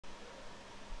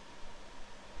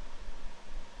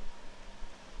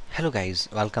Hello guys,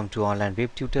 welcome to online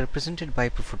web tutor presented by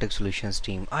Profotech Solutions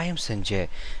team. I am Sanjay.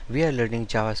 We are learning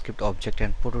JavaScript Object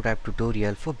and Prototype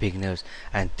tutorial for beginners,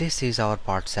 and this is our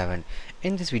part 7.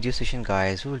 In this video session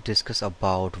guys, we will discuss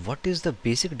about what is the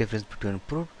basic difference between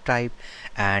prototype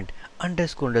and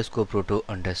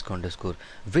 _proto__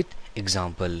 with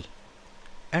example.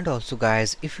 And also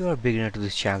guys, if you are a beginner to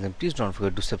this channel, then please don't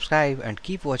forget to subscribe and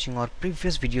keep watching our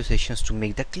previous video sessions to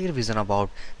make the clear vision about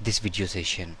this video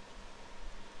session.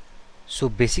 So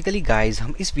basically guys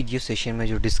हम इस video session में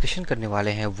जो discussion करने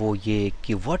वाले हैं वो ये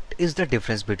कि what is the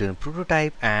difference between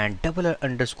prototype and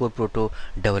 _proto__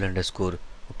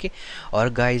 okay. और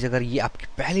गाइज अगर ये आपकी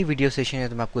पहली वीडियो सेशन है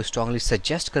तो मैं आपको स्ट्रांगली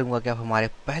सजेस्ट करूंगा कि आप हमारे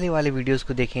पहले वाले वीडियोस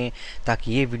को देखें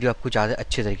ताकि ये वीडियो आपको ज़्यादा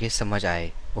अच्छे तरीके से समझ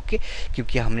आए। ओके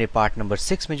क्योंकि हमने पार्ट नंबर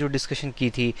 6 में जो डिस्कशन की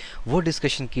थी वो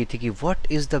डिस्कशन की थी कि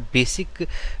what is the basic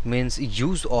means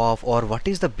use of और what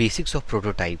is the basics of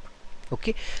prototype.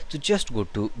 Okay तो just go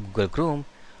to Google Chrome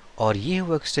और ये है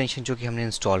वो एक्सटेंशन जो कि हमने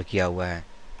इंस्टॉल किया हुआ है।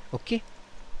 ओके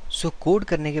सो कोड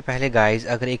करने के पहले गाइज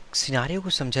अगर एक सिनारियो को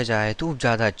समझा जाए तो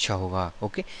ज़्यादा अच्छा होगा।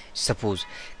 ओके सपोज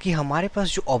कि हमारे पास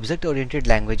जो ऑब्जेक्ट ओरिएंटेड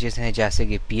लैंग्वेजेस हैं जैसे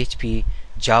कि PHP,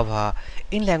 जावा,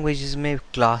 इन लैंग्वेजेस में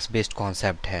क्लास बेस्ड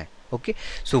कॉन्सेप्ट है। Okay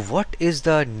so what is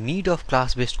the need of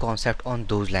class based concept on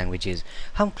those languages.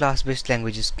 हम क्लास बेस्ड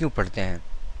लैंग्वेजेस क्यों पढ़ते हैं?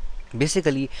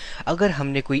 बेसिकली अगर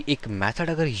हमने कोई एक मेथड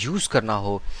अगर यूज़ करना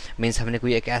हो मीन्स हमने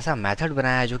कोई एक ऐसा मेथड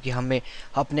बनाया है जो कि हमें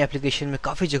अपने एप्लीकेशन में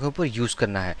काफ़ी जगहों पर यूज़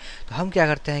करना है, तो हम क्या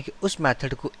करते हैं कि उस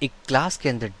मेथड को एक क्लास के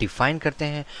अंदर डिफाइन करते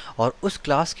हैं और उस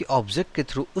क्लास के ऑब्जेक्ट के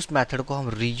थ्रू उस मेथड को हम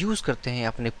रीयूज़ करते हैं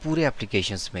अपने पूरे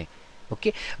एप्लीकेशंस में।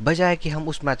 ओके बजाय कि हम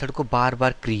उस मेथड को बार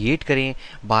बार क्रिएट करें,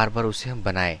 बार बार उसे हम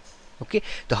बनाएं। ओके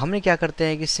तो हमने क्या करते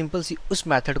हैं कि सिंपल सी उस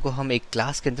मेथड को हम एक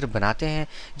क्लास के अंदर बनाते हैं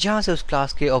जहाँ से उस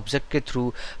क्लास के ऑब्जेक्ट के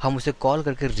थ्रू हम उसे कॉल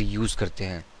करके रीयूज़ करते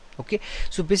हैं। ओके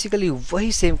सो बेसिकली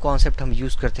वही सेम कॉन्सेप्ट हम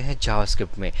यूज़ करते हैं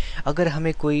जावास्क्रिप्ट में। अगर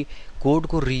हमें कोई कोड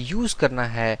को रीयूज़ करना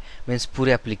है मीन्स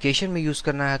पूरे एप्लीकेशन में यूज़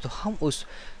करना है तो हम उस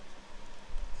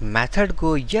मेथड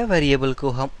को या वेरिएबल को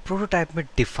हम प्रोटोटाइप में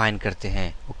डिफाइन करते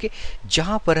हैं। ओके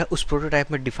जहाँ पर उस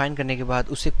प्रोटोटाइप में डिफाइन करने के बाद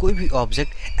उसे कोई भी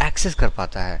ऑब्जेक्ट एक्सेस कर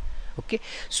पाता है। ओके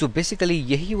सो बेसिकली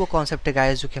यही वो कॉन्सेप्ट है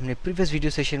गाइस जो कि हमने प्रीवियस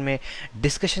वीडियो सेशन में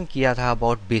डिस्कशन किया था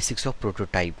about basics of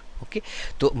prototype. Okay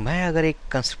तो मैं अगर एक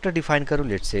कंस्ट्रक्टर डिफाइन करूं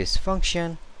लेट्स से इस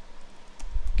फंक्शन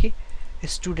ओके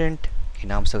स्टूडेंट के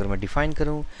नाम से अगर मैं डिफाइन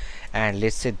करूं एंड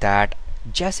लेट्स से दैट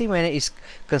जैसे ही मैंने इस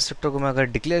कंस्ट्रक्टर को मैं अगर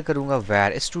डिक्लेयर करूंगा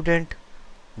where student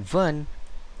 1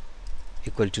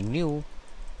 equal to new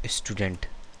student.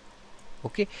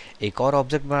 Okay एक और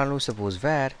ऑब्जेक्ट बना लूँ suppose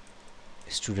where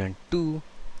student 2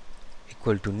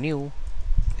 equal to new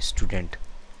student.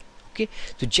 Okay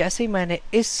तो जैसे ही मैंने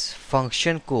इस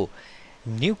फंक्शन को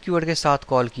न्यू कीवर्ड के साथ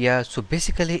कॉल किया so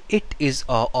basically it is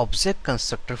a object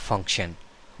constructor function.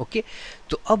 Okay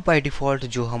तो अब बाय डिफ़ॉल्ट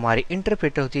जो हमारी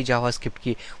इंटरप्रेटर होती है जावास्क्रिप्ट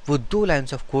की वो 2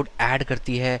 लाइन्स ऑफ कोड ऐड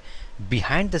करती है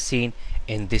behind the seen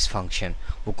in this function.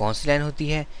 वो कौन सी लाइन होती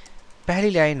है? पहली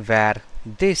लाइन वेर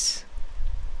दिस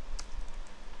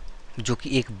जो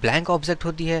कि एक ब्लैंक ऑब्जेक्ट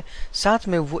होती है, साथ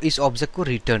में वो इस ऑब्जेक्ट को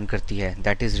रिटर्न करती है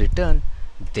that is return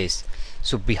this.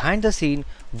 So behind the scene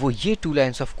वो ये 2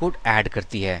 लाइन्स ऑफ कोड ऐड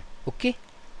करती है। ओके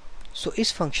सो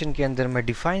इस फंक्शन के अंदर मैं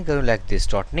डिफाइन करूँ like this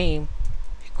dot name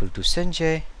equal to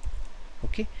Sanjay.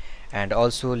 Okay and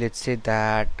also let's say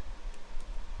that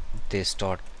this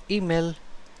dot email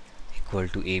equal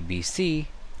to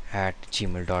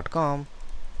abc@gmail.com।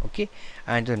 Okay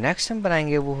and जो नेक्स्ट हम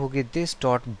बनाएंगे वो होगी दिस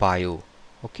डॉट बायो।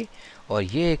 ओके और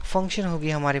ये एक फंक्शन होगी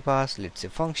हमारे पास लेट्स से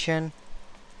फंक्शन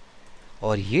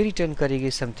और ये रिटर्न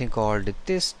करेगी something called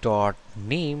this dot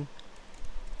name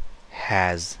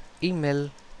has email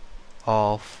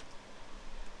of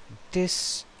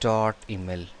this dot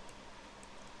email.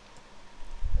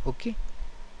 Okay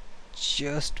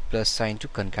just plus sign to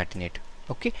concatenate.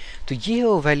 Okay तो ये है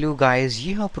वो वैल्यू गाइस,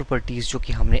 ये है प्रॉपर्टीज जो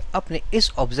कि हमने अपने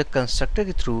इस ऑब्जेक्ट कंस्ट्रक्टर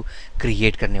के थ्रू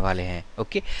क्रिएट करने वाले हैं।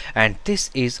 Okay and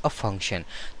this is a function.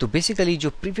 तो बेसिकली जो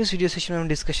प्रीवियस वीडियो सेशन में हमने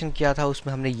डिस्कशन किया था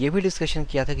उसमें हमने ये भी डिस्कशन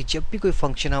किया था कि जब भी कोई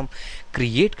फंक्शन हम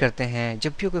क्रिएट करते हैं,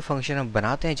 जब भी कोई फंक्शन हम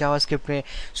बनाते हैं जावास्क्रिप्ट में,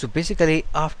 so basically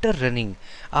after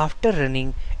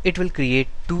running it will create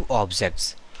 2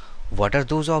 objects. What are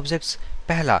those objects?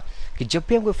 पहला कि जब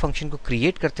भी हम कोई फंक्शन को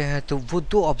क्रिएट करते हैं तो वो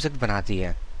 2 ऑब्जेक्ट बनाती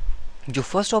है। जो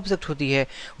फर्स्ट ऑब्जेक्ट होती है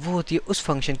वो होती है उस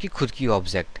फंक्शन की खुद की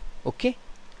ऑब्जेक्ट। ओके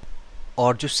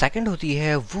और जो सेकंड होती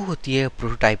है वो होती है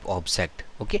prototype object.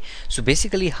 Okay so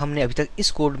basically हमने अभी तक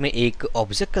इस कोड में एक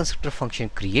ऑब्जेक्ट कंस्ट्रक्टर फंक्शन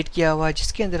क्रिएट किया हुआ है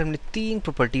जिसके अंदर हमने 3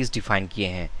 प्रॉपर्टीज डिफाइन किए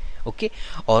हैं। ओके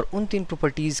और उन 3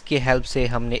 प्रॉपर्टीज़ के हेल्प से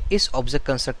हमने इस ऑब्जेक्ट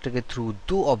कंस्ट्रक्टर के थ्रू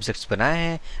 2 ऑब्जेक्ट्स बनाए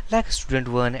हैं like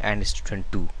student1 and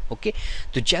student2। Okay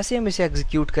तो जैसे हम इसे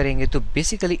एग्जीक्यूट करेंगे तो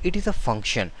basically it is a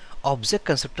function, object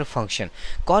constructor function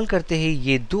call करते ही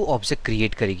ये 2 ऑब्जेक्ट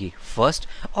क्रिएट करेगी, first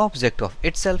object of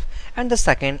itself and the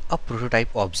second a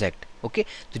prototype object. Okay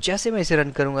तो जैसे मैं इसे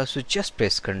रन करूंगा so just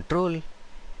press control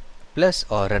plus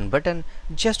और run button,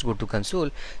 just go to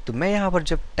console. तो मैं यहाँ पर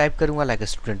जब टाइप करूंगा like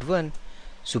student1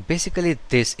 so basically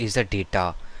this is the data,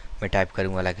 मैं टाइप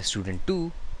करूंगा like student2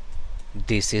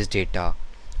 this is data.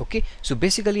 Okay so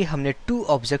basically हमने 2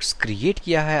 ऑब्जेक्ट्स क्रिएट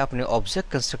किया है अपने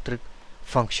ऑब्जेक्ट कंस्ट्रक्टर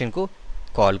फंक्शन को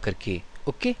कॉल करके।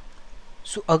 ओके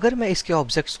सो अगर मैं इसके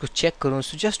ऑब्जेक्ट्स को चेक करूं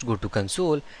so just go to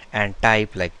console and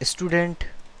type like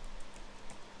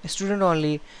student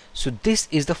only, so this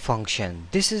is the function,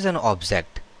 this is an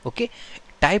object। okay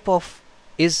type of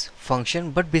is function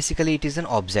but basically it is an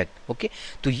object। okay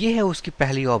तो ये है उसकी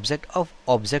पहली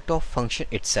object of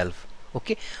function itself।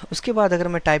 okay उसके बाद अगर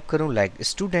मैं type करूं like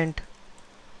student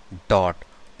dot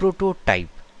prototype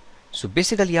so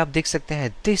basically आप देख सकते हैं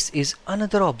this is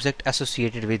another object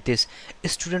associated with this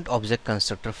student object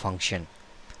constructor function.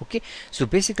 Okay so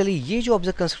basically ये जो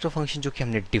ऑब्जेक्ट कंस्ट्रक्टर फंक्शन जो कि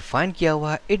हमने डिफाइन किया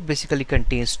हुआ है it basically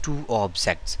contains 2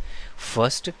 objects,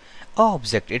 first a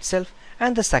object itself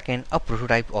and the second a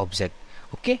prototype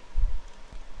object। okay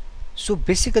so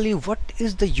basically what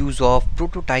is the use of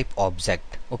prototype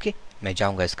object। okay मैं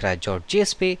जाऊंगा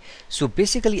scratch.js पे। so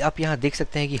basically आप यहाँ देख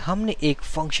सकते हैं कि हमने एक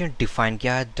फंक्शन डिफाइन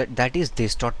किया है that is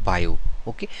this.bio।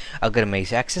 okay अगर मैं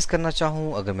इसे एक्सेस करना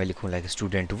चाहूँ, अगर मैं लिखूँ like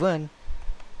student1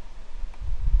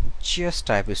 just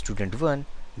type student1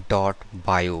 dot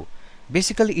bio,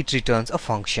 basically it returns a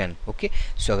function। okay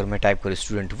so अगर मैं टाइप करूँ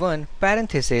student1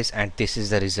 parenthesis and this is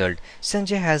the result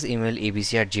Sanjay has email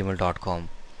abc@gmail.com।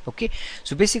 okay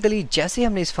so basically जैसे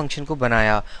हमने इस फंक्शन को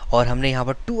बनाया और हमने यहाँ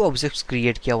पर 2 ऑब्जेक्ट्स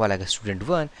क्रिएट किया हुआ like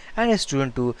student1 and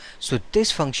student2, so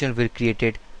this function will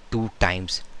created 2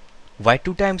 times। why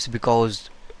 2 times? because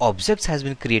objects has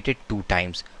been created 2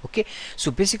 times। okay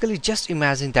so basically just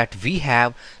imagine that we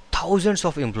have thousands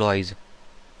of employees,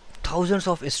 thousands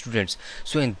of students,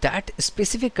 so in that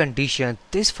specific condition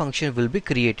this function will be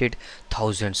created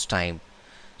thousands time।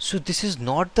 so this is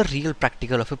not the real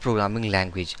practical of a programming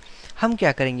language। हम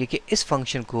क्या करेंगे कि इस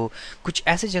function को कुछ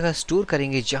ऐसे जगह store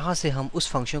करेंगे जहां से हम उस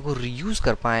फंक्शन को रीयूज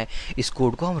कर पाएं, इस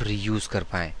कोड को हम रीयूज कर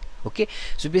पाएं। ओके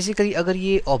सो बेसिकली अगर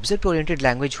ये ऑब्जेक्ट ओरिएंटेड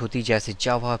लैंग्वेज होती जैसे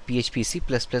जावा, PHP, C++,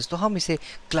 तो हम इसे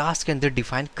क्लास के अंदर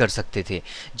डिफाइन कर सकते थे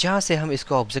जहाँ से हम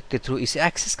इसको ऑब्जेक्ट के थ्रू इसे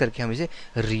एक्सेस करके हम इसे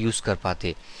रीयूज कर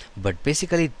पाते। But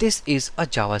basically this is a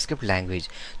JavaScript language.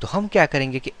 तो हम क्या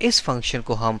करेंगे कि इस फंक्शन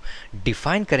को हम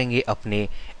डिफाइन करेंगे अपने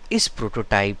इस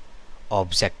प्रोटोटाइप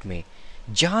ऑब्जेक्ट में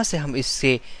जहाँ से हम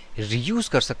इससे रीयूज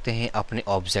कर सकते हैं अपने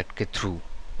ऑब्जेक्ट के थ्रू।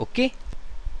 ओके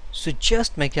सो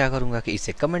जस्ट मैं क्या करूँगा कि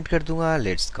इसे कमेंट कर दूंगा,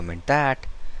 लेट्स कमेंट दैट।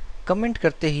 कमेंट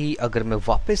करते ही अगर मैं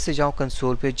वापस से जाऊँ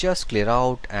कंसोल पे, just clear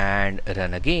out and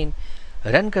run again.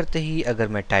 Run करते ही अगर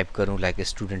मैं टाइप करूँ like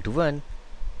student1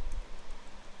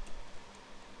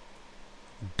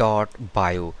 dot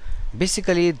bio,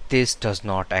 basically this does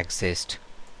not exist.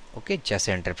 Okay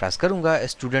जैसे एंटर प्रेस करूँगा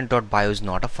student dot bio is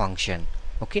not a function.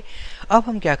 Okay अब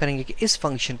हम क्या करेंगे कि इस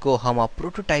फंक्शन को हम आप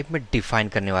प्रोटोटाइप में डिफाइन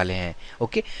करने वाले हैं।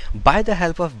 Okay by the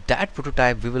help of that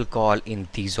prototype we will call in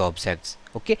these objects.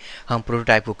 Okay हम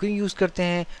प्रोटोटाइप को क्यों यूज करते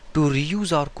हैं? To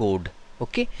reuse our code.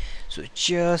 Okay so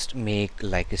just make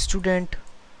like student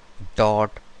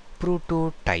dot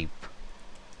prototype.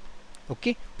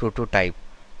 Okay prototype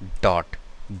dot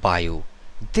bio,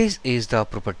 this is the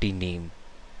property name।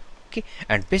 okay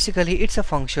and basically it's a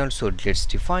function, so let's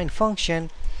define function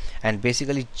and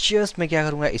basically just मैं क्या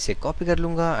करूँगा इसे copy कर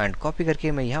लूँगा and copy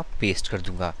करके मैं यहाँ paste कर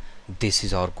दूँगा। This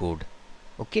is our code.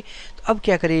 Okay तो अब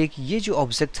क्या करें कि ये जो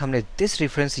ऑब्जेक्ट हमने दिस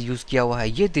रेफरेंस यूज़ किया हुआ है,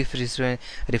 ये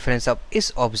रेफरेंस अब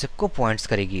इस ऑब्जेक्ट को पॉइंट्स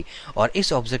करेगी और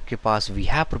इस ऑब्जेक्ट के पास we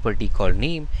have property called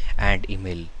name and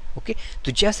email. Okay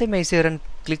तो जैसे मैं इसे रन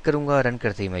क्लिक करूँगा, रन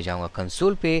करते ही मैं जाऊँगा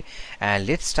कंसोल पे and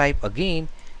let's type again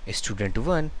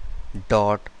student1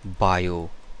 dot bio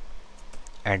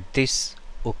and this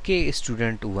okay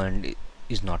student1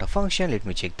 is not a function, let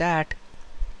me check that।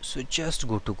 so just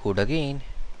go to code again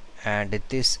and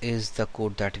this is the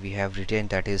code that we have written,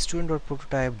 that is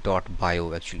student.prototype.bio।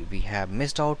 actually we have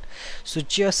missed out, so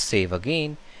just save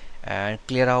again and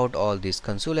clear out all these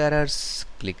console errors,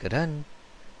 click run,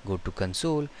 go to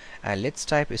console and let's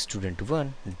type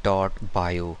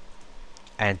student1.bio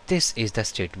and this is the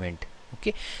statement।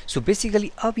 Okay so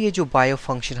basically अब ये जो bio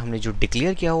function हमने जो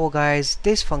declare किया हुआ guys,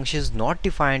 this function is not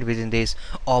defined with in this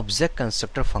object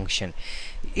constructor function.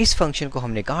 इस function को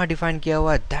हमने कहाँ डिफाइन किया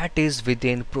हुआ है? That is with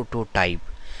in prototype.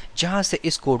 जहाँ से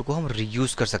इस कोड को हम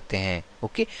रीयूज़ कर सकते हैं।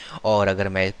 ओके, और अगर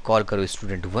मैं कॉल करूँ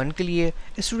स्टूडेंट 1 के लिए,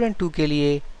 स्टूडेंट 2 के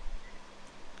लिए,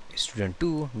 student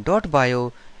 2 dot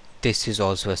bio, this is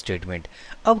also a statement.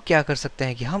 अब क्या कर सकते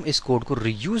हैं कि हम इस कोड को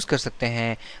रीयूज़ कर सकते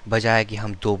हैं बजाय कि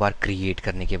हम 2 बार क्रिएट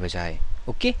करने के बजाय।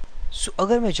 ओके, सो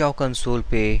अगर मैं जाऊँ कंसोल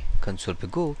पे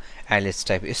go and let's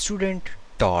type student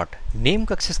dot name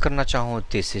को एक्सेस करना चाहूँ,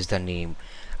 दिस इज द नेम।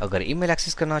 अगर ईमेल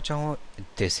एक्सेस करना चाहूँ,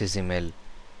 this is email,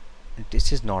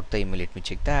 this is not the email, let me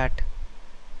check that,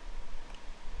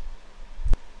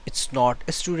 it's not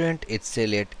a student, it's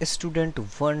select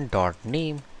student1 dot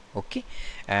name, okay,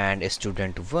 and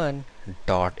student1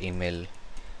 dot email,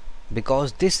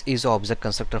 because this is object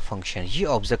constructor function, ये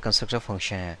object constructor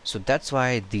function है, so that's why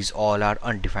these all are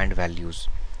undefined values।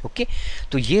 Okay,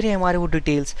 तो ये रहे हमारे वो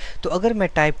details. तो अगर मैं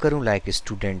टाइप करूँ लाइक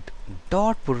स्टूडेंट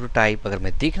डॉट प्रोटोटाइप, अगर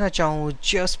मैं देखना चाहूँ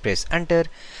जस्ट प्रेस एंटर,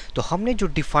 तो हमने जो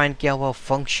डिफाइन किया हुआ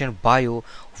फंक्शन बायो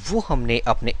वो हमने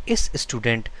अपने इस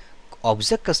स्टूडेंट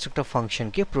ऑब्जेक्ट कंस्ट्रक्टर फंक्शन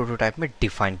के प्रोटोटाइप में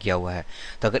डिफाइन किया हुआ है।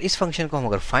 तो अगर इस फंक्शन को हम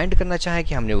अगर फाइंड करना चाहें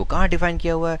कि हमने वो कहाँ डिफाइन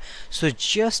किया हुआ है, so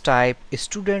just type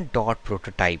student dot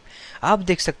prototype. आप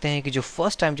देख सकते हैं कि जो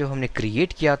फर्स्ट टाइम जब हमने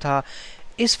क्रिएट किया था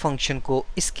इस फंक्शन को,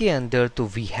 इसके अंदर तो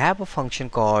we have a function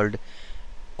called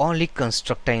only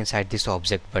constructor inside this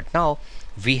object, but now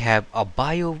we have a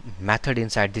bio method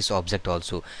inside this object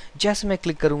also. जैसे मैं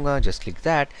क्लिक करूंगा, just click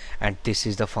that and this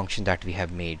is the function that we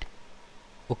have made.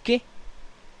 Okay,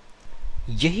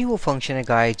 यही वो function है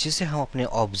guys जिसे हम अपने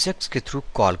objects के थ्रू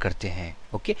कॉल करते हैं।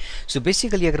 ओके, सो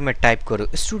बेसिकली अगर मैं टाइप करूँ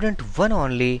student 1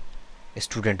 only,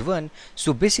 student 1,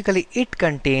 so basically it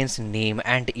contains name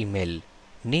and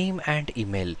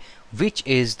email which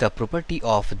is the property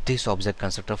of this object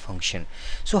constructor function।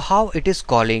 so how it is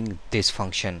calling this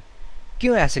function,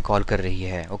 क्यों ऐसे call कर रही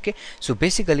है। Okay, so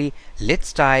basically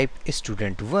let's type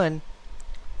student 1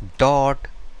 dot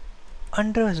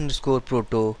underscore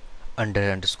proto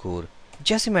underscore,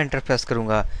 जैसे मैं enter press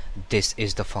करूंगा this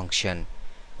is the function.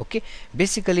 Okay,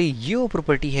 basically ये वो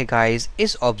प्रॉपर्टी है गाइस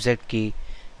इस ऑब्जेक्ट की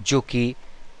जो कि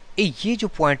ये जो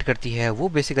पॉइंट करती है वो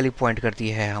बेसिकली पॉइंट करती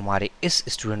है हमारे इस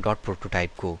स्टूडेंट डॉट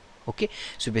प्रोटोटाइप को। ओके,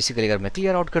 सो बेसिकली अगर मैं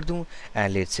क्लियर आउट कर दूं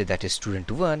and let's say that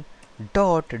student 1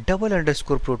 dot double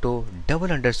underscore proto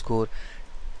double underscore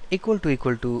equal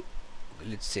to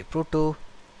let's say proto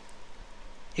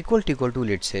equal to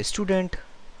let's say student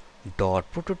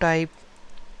dot prototype,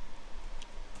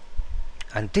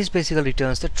 and this basically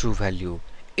returns the true value।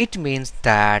 it means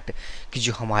that कि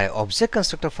जो हमारे object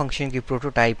constructor function की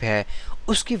prototype है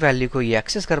उसकी value को ये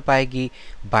access कर पाएगी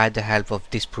by the help of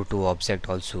this proto object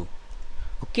also.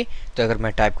 Okay, तो अगर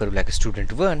मैं टाइप करूँ like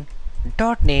student 1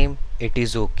 dot name, it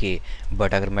is okay,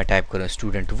 but अगर मैं टाइप करूँ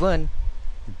student 1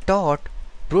 dot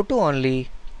proto only,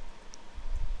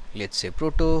 let's say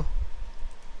proto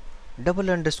double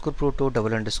underscore proto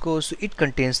double underscore, so it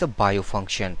contains the bio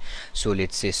function। so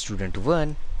let's say student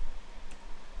 1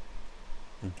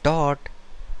 dot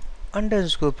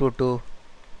underscore proto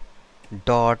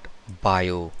dot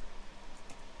bio,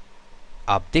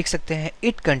 आप देख सकते हैं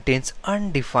it contains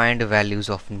undefined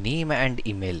values of name and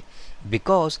email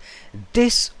because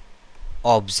this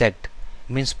object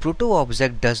means proto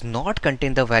object does not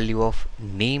contain the value of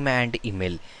name and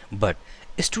email but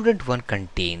student 1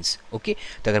 contains। Okay,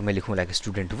 तो अगर मैं लिखूं like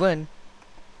student 1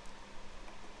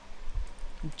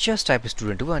 just type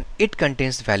student 1, it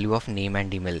contains value of name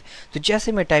and email. तो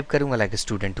जैसे मैं type करूंगा like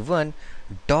student 1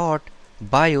 dot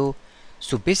bio,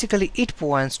 so basically it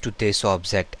points to this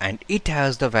object and it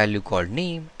has the value called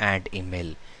name and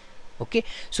email. Okay,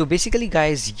 so basically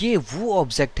guys ये वो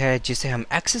object है जिसे हम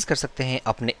access कर सकते हैं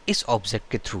अपने इस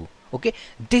ऑब्जेक्ट के through. Okay,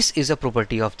 this is a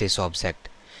property of this object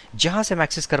जहां से हम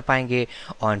एक्सेस कर पाएंगे।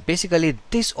 और basically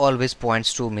this always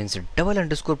points two means double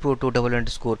underscore proto double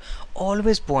underscore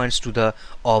always points to the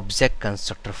object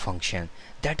constructor function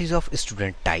that is of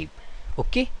student type.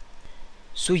 Okay,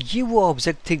 सो ये वो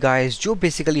object थी guys जो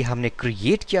बेसिकली हमने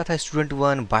क्रिएट किया था student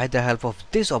 1 by the help of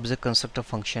this object constructor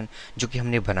function जो कि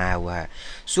हमने बनाया हुआ है।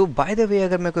 सो बाय द वे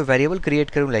अगर मैं कोई वेरिएबल क्रिएट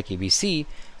करूँ like ABC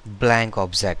blank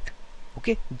object,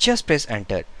 okay, just press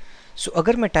enter. सो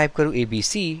अगर मैं टाइप करूँ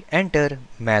ABC एंटर,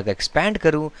 मैं अगर एक्सपैंड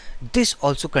करूँ this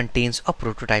also contains a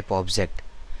prototype object,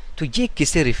 तो ये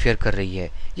किसे रिफर कर रही है,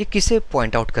 ये किसे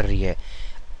पॉइंट आउट कर रही है।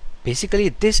 Basically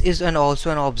this is an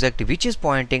also an object which is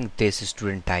pointing this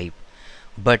student type,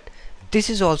 but this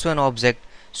is also an object,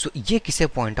 सो ये किसे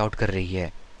पॉइंट आउट कर रही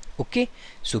है। ओके,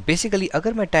 सो बेसिकली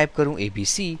अगर मैं टाइप करूँ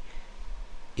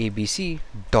ABC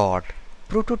dot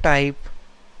prototype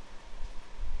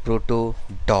proto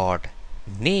dot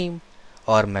name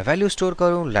और मैं वैल्यू स्टोर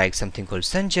करूँ like something called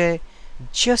Sanjay,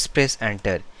 just press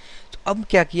enter. तो अब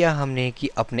क्या किया हमने कि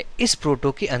अपने इस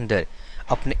प्रोटो के अंदर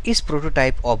अपने इस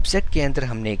प्रोटोटाइप ऑब्जेक्ट के अंदर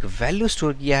हमने एक वैल्यू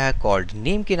स्टोर किया है कॉल्ड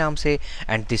नेम के नाम से,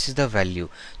 and this is the value.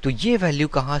 तो ये वैल्यू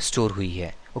कहाँ स्टोर हुई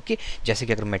है? ओके, जैसे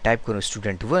कि अगर मैं टाइप करूँ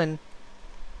student1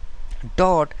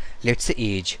 dot let's say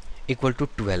as equal to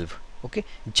 12। Okay,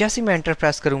 जैसे मैं एंटर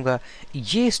प्रेस करूंगा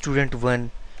ये student1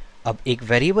 अब एक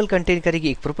वेरिएबल कंटेन करेगी,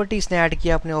 एक प्रॉपर्टी इसने ऐड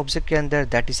किया अपने ऑब्जेक्ट के अंदर,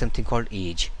 that is something called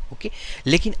as. Okay,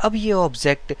 लेकिन अब ये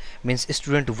ऑब्जेक्ट मीन्स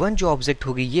student1 जो ऑब्जेक्ट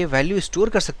होगी ये वैल्यू स्टोर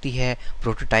कर सकती है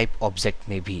प्रोटोटाइप ऑब्जेक्ट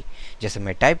में भी। जैसे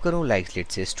मैं टाइप करूं like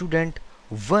let's say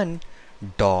student1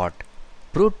 dot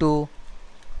proto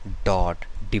dot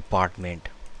department,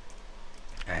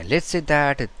 and let's say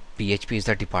that PHP is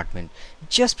the department.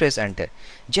 Just press enter.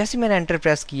 जैसे मैंने एंटर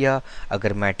प्रेस किया,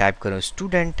 अगर मैं टाइप करूं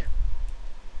student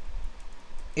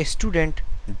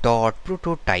डॉट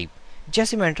प्रोटोटाइप,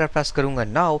 जैसे मैं एंटर प्रेस करूंगा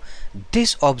now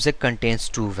this object contains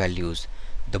two values,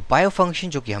 the bio function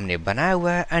जो कि हमने बनाया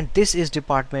हुआ है, and this is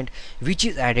department which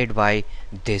is added by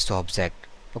this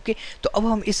object. Okay, तो अब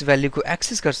हम इस वैल्यू को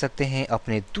एक्सेस कर सकते हैं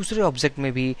अपने दूसरे ऑब्जेक्ट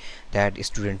में भी, that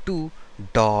student2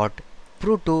 dot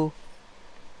proto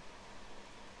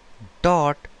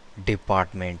dot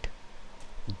department,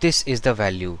 this is the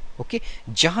value. Okay,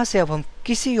 जहां से अब हम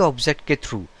किसी ऑब्जेक्ट के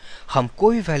थ्रू हम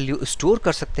कोई वैल्यू स्टोर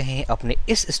कर सकते हैं अपने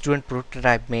इस स्टूडेंट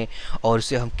प्रोटोटाइप में, और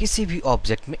उसे हम किसी भी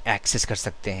ऑब्जेक्ट में एक्सेस कर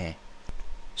सकते हैं।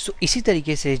 सो इसी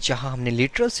तरीके से जहां हमने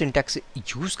लिटरल सिंटैक्स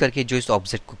यूज करके जो इस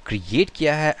ऑब्जेक्ट को क्रिएट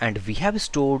किया है, and we have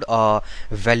stored a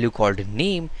value called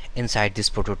name inside this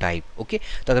prototype. Okay,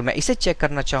 तो अगर मैं इसे चेक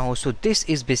करना चाहूँ, so this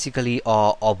is basically a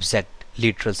object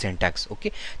literal syntax.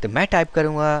 Okay, तो मैं टाइप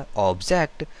करूंगा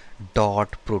ऑब्जेक्ट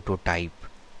डॉट प्रोटोटाइप,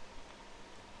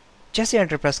 जैसे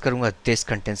एंटर प्रेस करूंगा this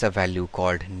contains a value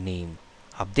called name.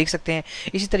 आप देख सकते हैं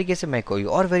इसी तरीके से मैं कोई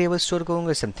और वेरिएबल स्टोर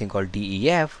करूंगा something called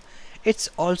def, it's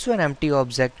also an empty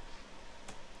object,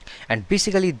 and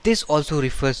basically this also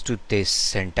refers to this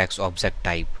syntax object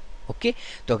type. Okay,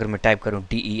 तो अगर मैं टाइप करूं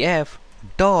def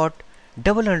dot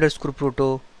double underscore proto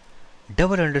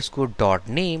double underscore dot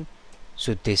name,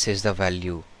 so this is the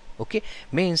value. Okay,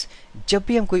 means जब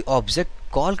भी हम कोई object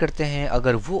call करते हैं,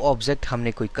 अगर वो ऑब्जेक्ट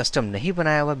हमने कोई कस्टम नहीं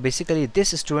बनाया हुआ, basically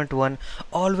this student1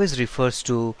 always refers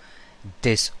to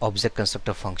this object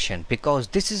constructor function because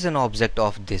this is an object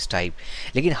of this type.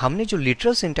 लेकिन हमने जो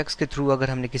literal syntax के थ्रू अगर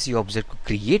हमने किसी ऑब्जेक्ट को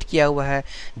क्रिएट किया हुआ है,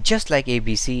 just like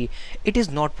ABC, it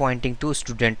is not pointing to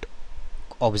student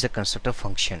object constructor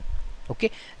function.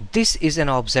 Okay, this is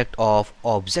an object of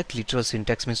object literal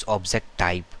syntax means object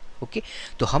type. Okay,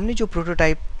 तो हमने जो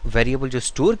प्रोटोटाइप वेरिएबल जो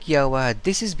स्टोर किया हुआ है,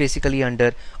 this is basically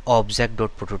under object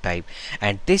dot prototype,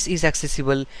 and this is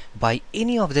accessible by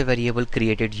any of the variable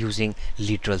created using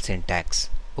literal syntax.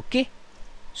 Okay,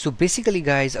 so basically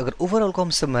guys अगर overall को हम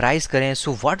समराइज करें,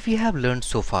 so what we have learn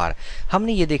so फार,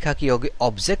 हमने ये देखा कि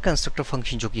object constructor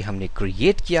function जो कि हमने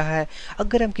क्रिएट किया है,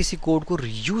 अगर हम किसी कोड को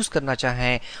रीयूज करना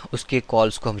चाहें, उसके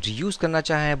कॉल्स को हम रीयूज करना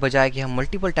चाहें, बजाय कि हम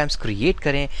मल्टीपल टाइम्स क्रिएट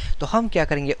करें, तो हम क्या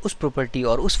करेंगे, उस प्रॉपर्टी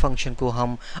और उस फंक्शन को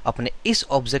हम अपने इस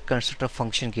ऑब्जेक्ट कंस्ट्रक्टर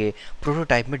फंक्शन के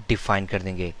प्रोटोटाइप में डिफाइन कर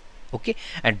देंगे। Okay,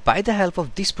 and by the help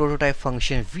of this prototype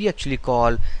function we actually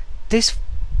call this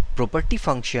property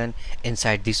function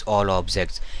inside this all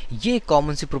objects. ये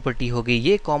कॉमन सी प्रॉपर्टी होगी,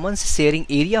 ये कॉमन सी शेयरिंग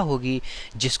एरिया होगी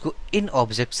जिसको इन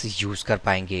ऑब्जेक्ट्स यूज कर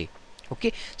पाएंगे।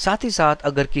 ओके, साथ ही साथ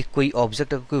अगर कि कोई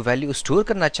ऑब्जेक्ट अगर कोई वैल्यू स्टोर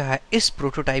करना चाहे इस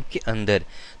प्रोटोटाइप के अंदर,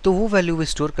 तो वो वैल्यू भी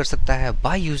स्टोर कर सकता है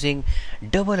by using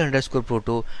double underscore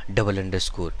proto double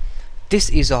underscore. This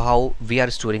is how we are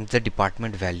storing the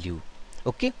department value.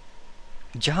 Okay,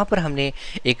 जहां पर हमने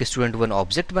एक student1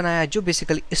 ऑब्जेक्ट बनाया जो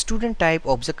basically student type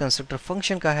object constructor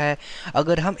function का है।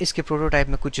 अगर हम इसके प्रोटोटाइप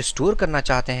में कुछ स्टोर करना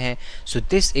चाहते हैं, so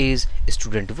this is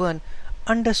student1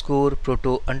 underscore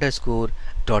proto underscore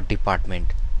dot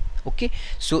department. Okay,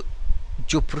 सो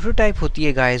जो प्रोटोटाइप होती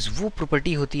है गाइज, वो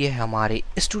प्रॉपर्टी होती है हमारे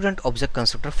स्टूडेंट ऑब्जेक्ट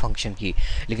कंस्ट्रक्टर फंक्शन की,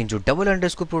 लेकिन जो double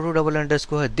underscore proto double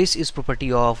underscore है, this is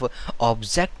property of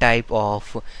object type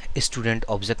of student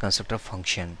object constructor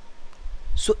function.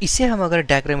 सो इसे हम अगर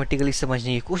डायग्रामेटिकली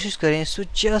समझने की कोशिश करें, so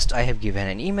just I have given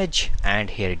an image and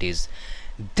here it is,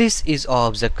 this is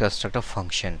object constructor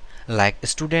function like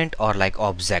student और like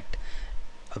object.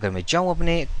 अगर मैं जाऊं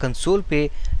अपने कंसोल पे,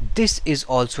 this is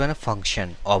also an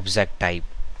function object type.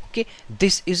 Okay,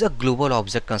 this is a global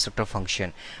object constructor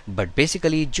function, but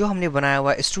basically जो हमने बनाया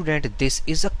हुआ student, this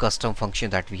is a custom function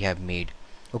that we have made.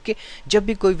 Okay, जब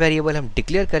भी कोई वेरिएबल हम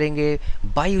डिक्लेयर करेंगे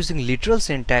by using literal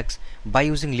syntax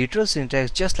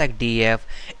just like def,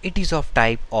 it is of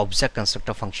type object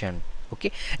constructor function.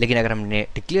 Okay लेकिन अगर हमने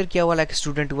डिक्लेयर किया हुआ like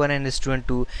student 1 and student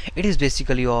 2, it is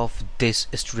basically of this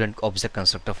student object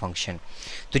constructor function.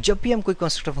 तो जब भी हम कोई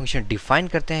कंस्ट्रक्टर फंक्शन डिफाइन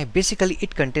करते हैं, basically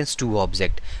it contains two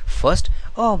object, first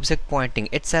a object Poynting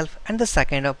itself and the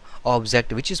second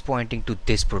object which is pointing to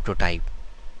this prototype.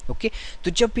 Okay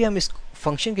तो जब भी हम इस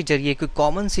फंक्शन के जरिए कोई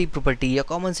कॉमन सी प्रॉपर्टी या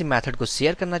कॉमन सी मेथड को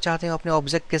शेयर करना चाहते हैं अपने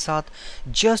ऑब्जेक्ट के साथ,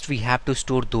 just we have to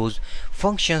store those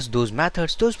functions, those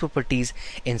methods, those properties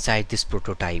inside this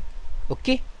prototype.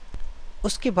 Okay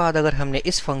उसके बाद अगर हमने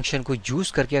इस फंक्शन को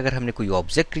यूज़ करके अगर हमने कोई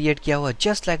ऑब्जेक्ट क्रिएट किया हुआ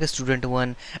just like student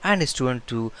 1 and student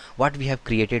 2, what we have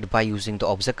created by using the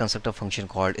object constructor function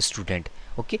called student.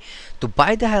 Okay तो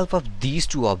by the help of these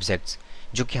two objects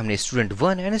जो कि हमने स्टूडेंट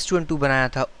 1 एंड स्टूडेंट 2 बनाया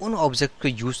था, उन ऑब्जेक्ट को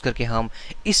यूज़ करके हम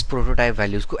इस प्रोटोटाइप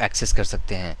वैल्यूज़ को एक्सेस कर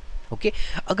सकते हैं। ओके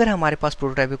अगर हमारे पास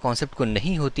प्रोटोटाइप के कॉन्सेप्ट को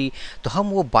नहीं होती तो हम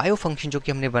वो बायो फंक्शन जो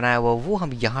कि हमने बनाया हुआ वो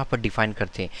हम यहाँ पर डिफाइन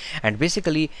करते हैं, and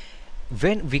basically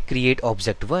when we create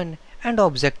object 1 and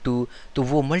object 2 तो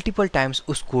वो मल्टीपल टाइम्स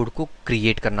उस कोड को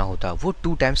क्रिएट करना होता, वो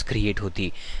 2 टाइम्स क्रिएट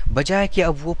होती, बजाय कि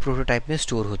अब वो प्रोटोटाइप में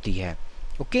स्टोर होती है।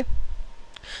 ओके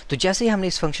तो जैसे ही हमने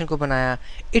इस फंक्शन को बनाया,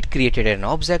 it created an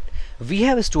object, we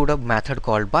have stored a method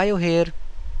called bio here,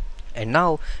 and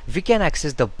now we can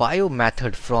access the bio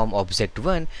method from object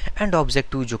 1 and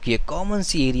object 2 जो कि एक कॉमन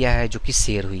सी एरिया है जो कि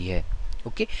शेयर हुई है।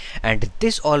 Okay and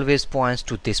this always points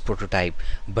to this prototype,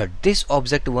 but this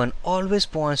object 1 always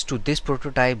points to this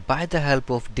prototype by the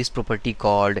help of this property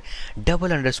called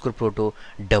double underscore proto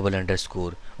double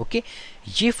underscore। okay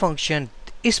ये function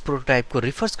इस prototype को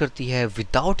refers करती है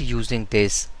without using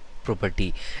this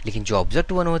property, लेकिन जो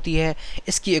object 1 होती है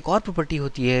इसकी एक और प्रॉपर्टी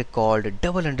होती है कॉल्ड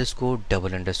डबल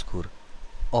अंडरस्कोर,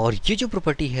 और ये जो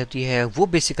प्रॉपर्टी होती है वो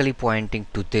basically pointing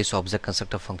to this object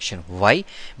constructor function. Why?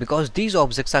 Because these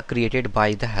objects are created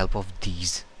by the help of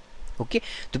these. Okay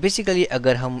तो बेसिकली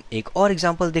अगर हम एक और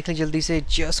एग्जांपल देख लें जल्दी से,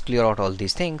 just clear out all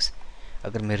these things.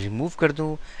 अगर मैं रिमूव कर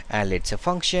दूं and let's a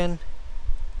function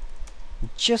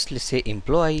just let's say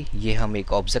employ, ये हम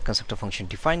एक ऑब्जेक्ट कंस्ट्रक्टर फंक्शन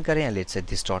डिफाइन करें, and let's say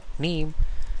this dot name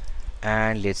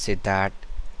and let's say that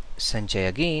Sanjay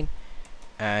again,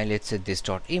 and let's say this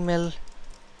dot email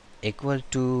equal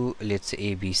to let's say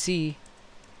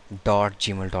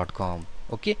abc.gmail.com।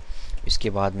 Okay इसके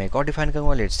बाद मैं एक और define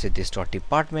करूँगा, let's say this dot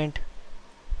department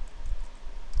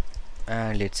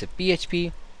and let's say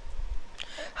php।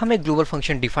 हम एक global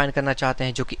function define करना चाहते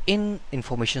हैं जो कि इन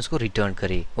इंफॉर्मेशंस को रिटर्न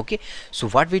करे। Okay so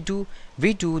what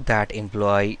we do that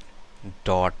employ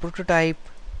dot prototype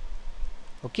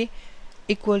okay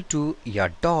equal to या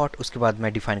डॉट, उसके बाद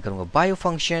मैं डिफाइन करूंगा bio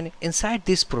function inside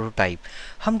this prototype.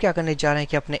 हम क्या करने जा रहे हैं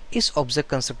कि अपने इस ऑब्जेक्ट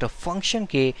कंस्ट्रक्टर फंक्शन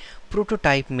के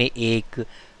प्रोटोटाइप में एक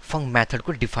मेथड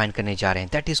को डिफाइन करने जा रहे हैं,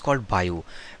 दैट इज कॉल्ड बायो।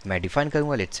 मैं डिफाइन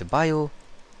करूंगा let's say bio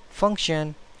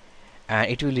function and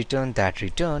it will return that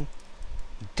return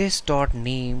this dot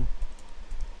name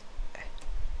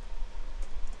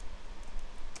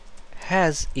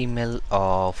has email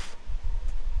of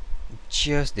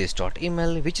just this dot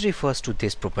email which refers to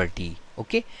this property।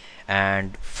 okay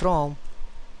and from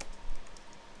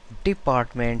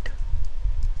department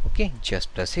okay just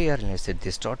plus here let's say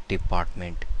this dot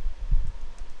department।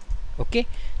 okay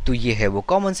तो ये है वो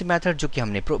common सी method जो कि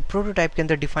हमने prototype के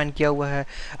अंदर define किया हुआ है।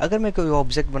 अगर मैं कोई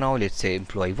ऑब्जेक्ट बनाऊं let's say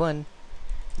employ 1,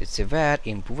 let's say where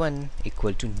emp1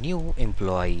 equal to new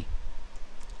employ.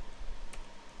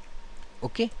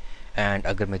 Okay and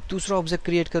अगर मैं दूसरा ऑब्जेक्ट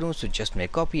क्रिएट करूं सो जस्ट मैं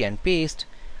copy and paste,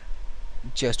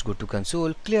 just go to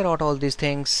console, clear out all this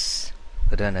things,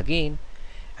 run again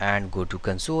and go to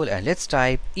console and let's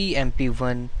type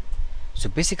emp1। so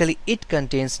basically it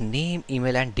contains name,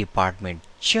 email and department।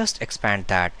 just expand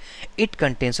that, it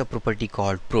contains a property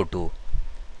called proto।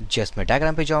 Just मैं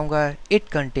diagram पे जाऊंगा, it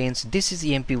contains this is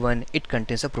emp1, it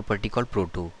contains a property called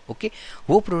proto. Okay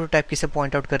वो prototype किसे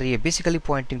point out कर रही है, basically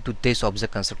pointing to this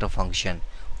object constructor function.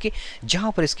 Okay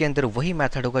जहां पर इसके अंदर वही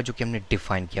मेथड होगा जो कि हमने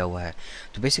डिफाइन किया हुआ है।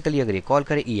 तो बेसिकली अगर ये कॉल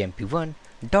करें emp1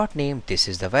 dot name this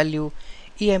is the value,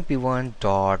 emp1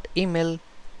 dot email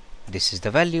this is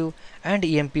the value and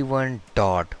emp1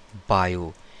 dot bio।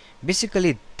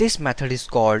 basically this method is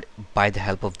called by the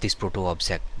help of this proto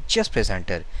object। just press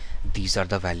enter, these are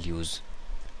the values।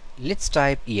 let's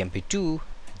type emp2,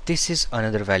 this is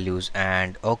another values,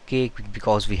 and okay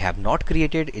because we have not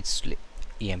created it's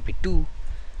emp2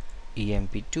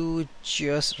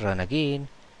 just run again,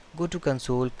 go to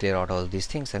console, clear out all these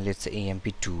things and let's say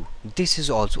emp2 this is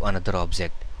also another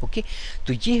object। Okay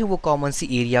तो ये है वो common सी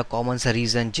area, common सा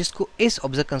reason जिसको इस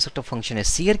object constructor function ने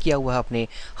share किया हुआ है अपने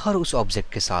हर उस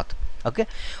ऑब्जेक्ट के साथ। ओके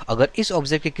अगर इस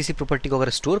ऑब्जेक्ट के किसी प्रॉपर्टी को अगर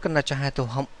स्टोर करना चाहें तो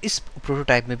हम इस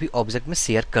प्रोटोटाइप में भी ऑब्जेक्ट में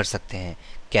शेयर कर सकते हैं।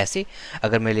 कैसे?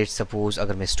 अगर मैं लेट्स सपोज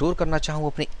अगर मैं स्टोर करना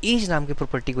चाहूँ अपने एज नाम की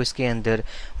प्रॉपर्टी को इसके अंदर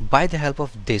by the help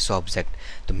of this object,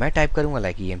 तो मैं टाइप करूँगा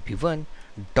like emp1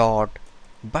 dot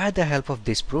by the help of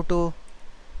this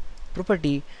property,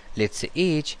 let's say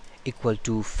age equal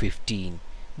to 15.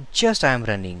 Just I am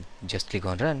running, just click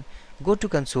on run, go to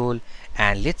console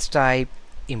and let's type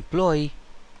employee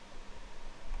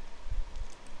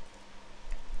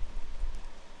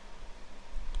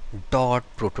dot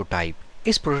prototype.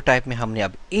 इस prototype में हमने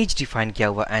अब as define किया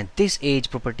हुआ and this as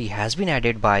property has been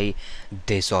added by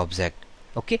this object.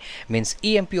 Okay means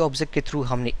emp object के through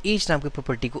हमने as नाम की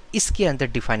प्रॉपर्टी को इसके अंदर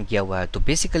डिफाइन किया हुआ है। तो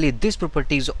basically this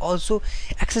property is also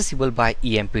accessible bye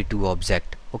emp2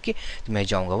 object. Okay तो मैं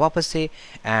जाऊंगा वापस से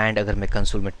एंड अगर मैं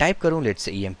कंसोल में टाइप करूं let's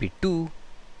say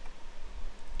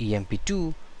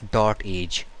emp2 dot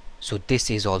as, so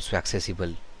this is also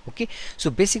accessible. Okay so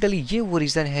basically ये वो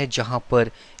रीज़न है जहाँ पर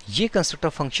ये कंस्ट्रक्टर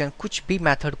फंक्शन कुछ भी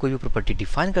मेथड कोई भी प्रॉपर्टी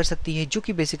डिफाइन कर सकती है जो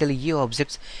कि बेसिकली ये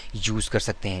ऑब्जेक्ट्स यूज़ कर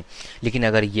सकते हैं, लेकिन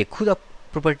अगर ये खुद आप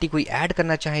प्रॉपर्टी कोई ऐड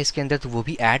करना चाहे इसके अंदर तो वो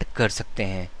भी ऐड कर सकते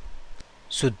हैं।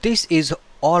 So this is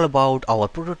all about our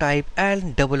prototype and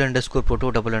double underscore proto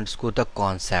double underscore the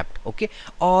concept. Okay,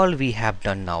 all we have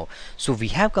done now. So we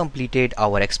have completed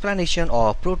our explanation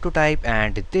of prototype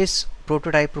and this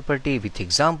prototype property with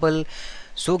example.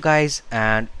 So guys,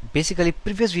 and basically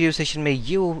previous video session में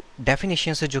ये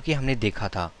definitions है जो कि हमने देखा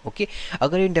था। okay?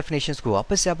 अगर इन definitions को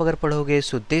वापस से आप अगर पढ़ोगे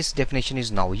so this definition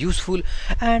is now useful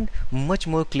and much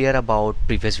more clear about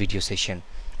previous video session.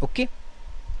 okay?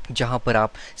 जहाँ पर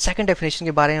आप सेकंड डेफिनेशन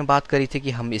के बारे में बात करी थी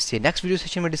कि हम इससे नेक्स्ट वीडियो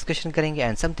सेशन में डिस्कशन करेंगे।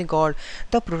 And something called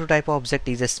the prototype object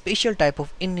is a special type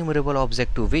of innumerable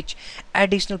object to which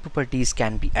additional properties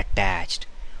can be attached.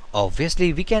 Obviously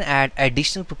we can add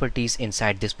additional properties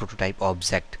inside this prototype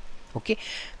object, okay,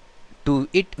 to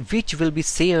it which will be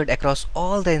shared across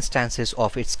all the instances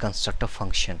of its constructor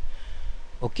function.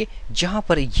 Okay जहाँ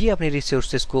पर ये अपने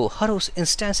resources को हर उस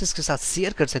instances के साथ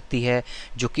share कर सकती है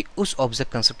जो कि उस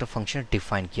ऑब्जेक्ट कंस्ट्रक्टर फंक्शन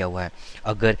डिफाइन किया हुआ है।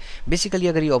 अगर बेसिकली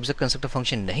अगर ये ऑब्जेक्ट कंस्ट्रक्टर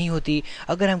फंक्शन नहीं होती,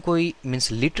 अगर हम कोई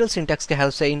मीन्स लिटरल सिंटैक्स के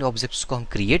हेल्प से इन ऑब्जेक्ट्स को हम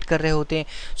क्रिएट कर रहे होते हैं,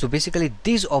 so basically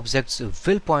this objects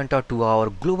will point out to our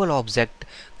global object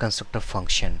constructor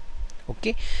function.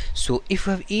 Okay, so if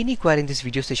you have any query in this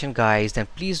video session guys,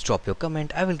 then please drop your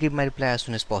comment. I will give my reply as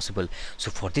soon as possible.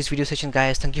 So for this video session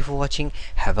guys, thank you for watching.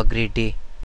 Have a great day.